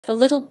The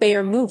Little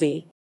Bear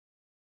Movie.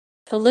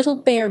 The Little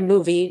Bear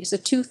Movie is a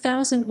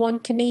 2001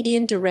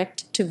 Canadian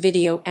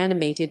direct-to-video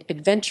animated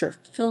adventure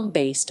film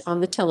based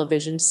on the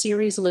television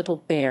series Little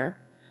Bear,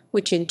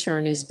 which in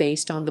turn is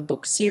based on the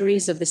book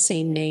series of the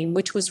same name,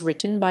 which was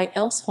written by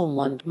Else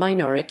Holmelund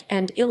Minarik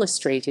and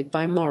illustrated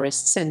by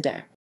Maurice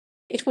Sendak.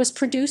 It was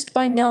produced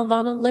by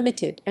Nelvana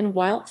Limited and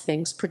Wild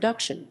Things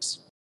Productions.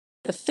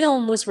 The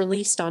film was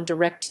released on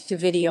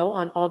direct-to-video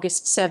on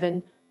August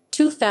 7,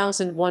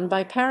 2001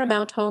 by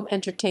Paramount Home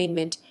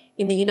Entertainment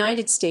in the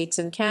United States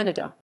and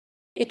Canada.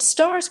 It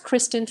stars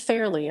Kristin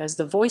Fairlie as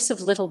the voice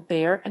of Little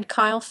Bear and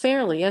Kyle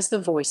Fairlie as the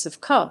voice of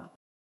Cub.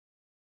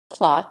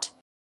 Plot: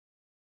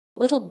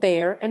 Little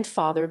Bear and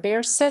Father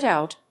Bear set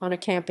out on a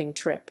camping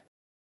trip.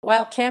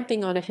 While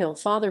camping on a hill,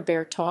 Father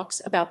Bear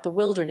talks about the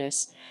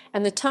wilderness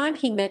and the time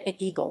he met an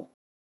eagle.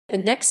 The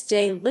next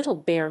day, Little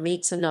Bear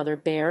meets another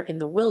bear in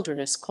the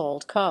wilderness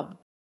called Cub.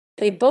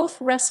 They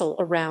both wrestle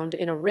around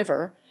in a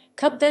river.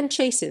 Cub then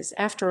chases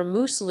after a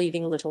moose,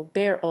 leaving Little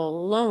Bear all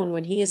alone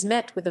when he is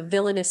met with a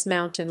villainous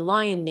mountain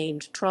lion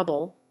named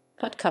Trouble,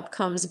 but Cub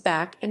comes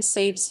back and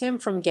saves him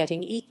from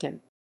getting eaten.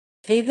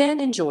 They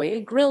then enjoy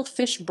a grilled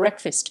fish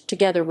breakfast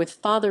together with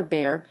Father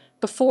Bear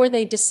before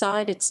they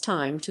decide it's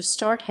time to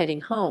start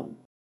heading home.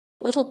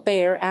 Little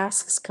Bear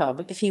asks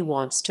Cub if he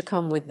wants to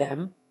come with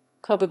them.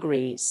 Cub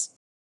agrees.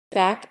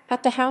 Back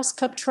at the house,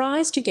 Cub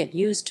tries to get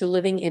used to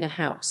living in a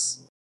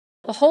house.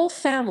 The whole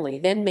family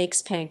then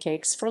makes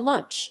pancakes for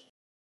lunch.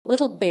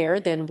 Little Bear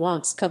then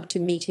wants Cub to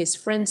meet his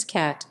friend's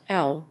cat,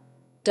 Owl,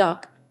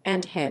 Duck,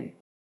 and Hen.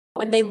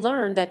 When they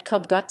learn that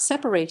Cub got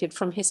separated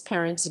from his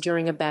parents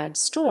during a bad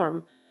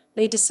storm,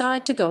 they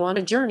decide to go on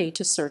a journey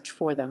to search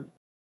for them.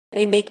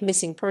 They make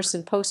missing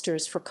person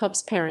posters for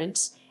Cub's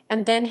parents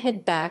and then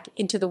head back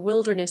into the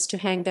wilderness to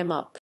hang them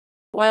up.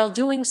 While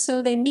doing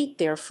so, they meet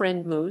their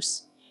friend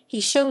Moose.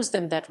 He shows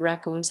them that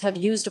raccoons have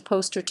used a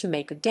poster to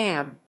make a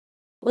dam.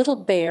 Little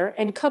Bear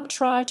and Cub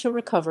try to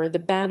recover the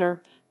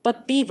banner,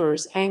 but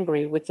beavers,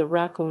 angry with the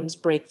raccoons,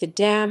 break the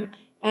dam,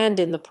 and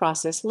in the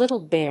process Little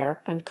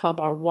Bear and Cub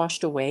are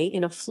washed away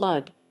in a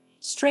flood,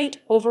 straight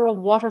over a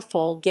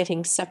waterfall,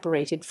 getting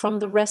separated from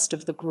the rest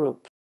of the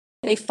group.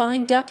 They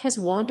find Duck has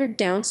wandered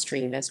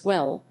downstream as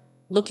well,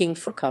 looking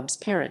for Cub's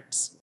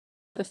parents.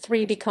 The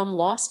three become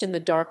lost in the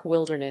dark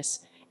wilderness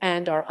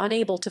and are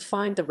unable to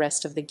find the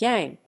rest of the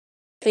gang.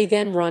 They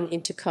then run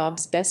into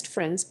Cub's best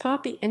friends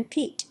Poppy and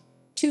Pete,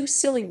 two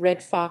silly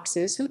red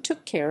foxes who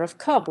took care of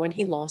Cub when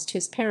he lost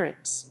his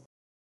parents.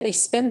 They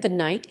spend the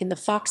night in the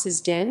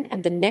fox's den,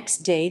 and the next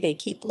day they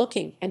keep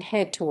looking and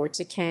head towards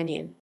a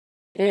canyon.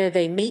 There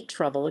they meet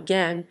Trouble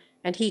again,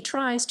 and he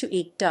tries to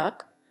eat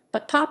Duck,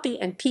 but Poppy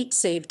and Pete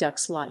save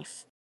Duck's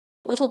life.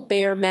 Little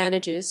Bear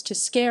manages to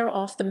scare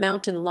off the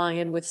mountain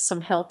lion with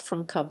some help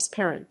from Cub's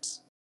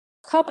parents.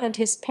 Cub and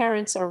his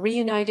parents are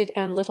reunited,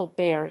 and Little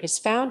Bear is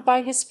found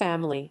by his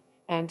family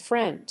and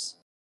friends.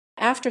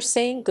 After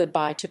saying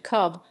goodbye to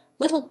Cub,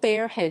 Little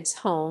Bear heads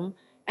home,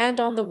 and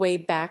on the way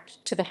back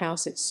to the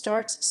house it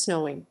starts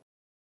snowing.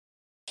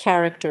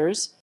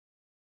 Characters: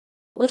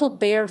 Little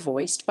Bear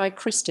voiced by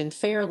Kristin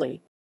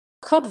Fairlie,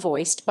 Cub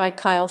voiced by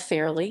Kyle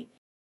Fairlie,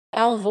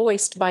 Owl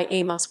voiced by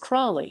Amos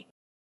Crawley,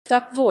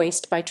 Duck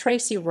voiced by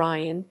Tracy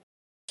Ryan,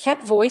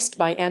 Cat voiced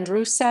by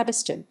Andrew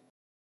Sabiston,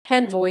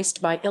 Hen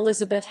voiced by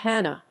Elizabeth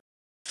Hanna,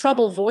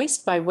 Trouble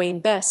voiced by Wayne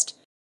Best,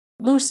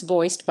 Moose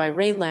voiced by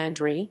Ray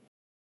Landry,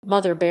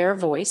 Mother Bear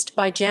voiced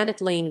by Janet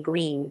Lane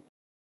Green,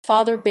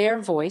 Father Bear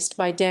voiced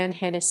by Dan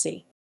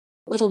Hennessy,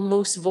 Little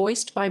Moose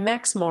voiced by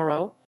Max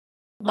Morrow,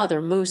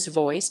 Mother Moose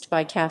voiced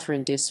by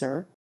Catherine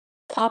Disser,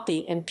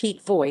 Poppy and Pete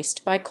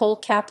voiced by Cole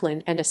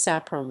Kaplan and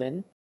Asap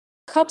Perlman,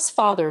 Cub's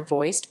father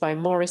voiced by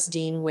Morris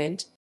Dean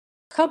Wint,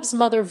 Cub's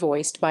mother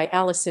voiced by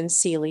Allison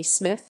Seeley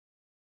Smith.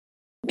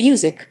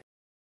 Music.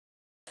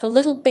 The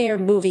Little Bear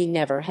Movie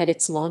never had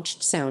its launched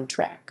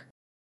soundtrack.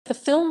 The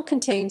film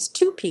contains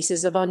 2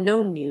 pieces of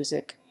unknown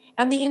music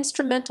and the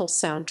instrumental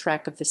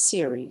soundtrack of the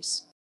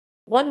series: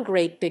 One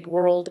Great Big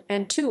World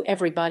and 2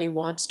 Everybody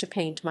Wants to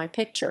Paint My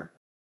Picture.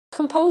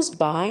 Composed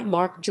by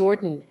Mark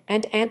Jordan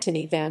and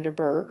Anthony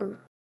Vanderberg.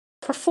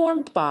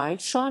 Performed by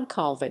Sean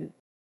Colvin.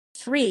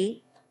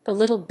 3. The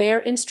Little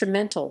Bear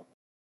Instrumental.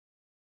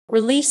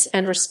 Release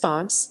and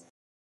response.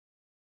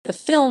 The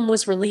film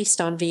was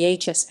released on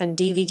VHS and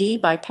DVD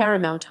by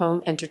Paramount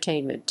Home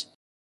Entertainment.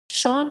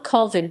 Sean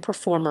Colvin,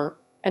 performer,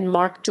 and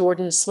Mark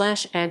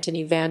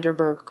Jordan/Anthony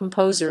Vanderberg,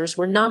 composers,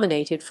 were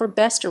nominated for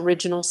Best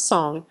Original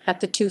Song at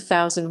the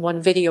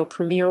 2001 Video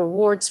Premiere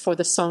Awards for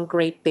the song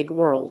Great Big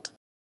World.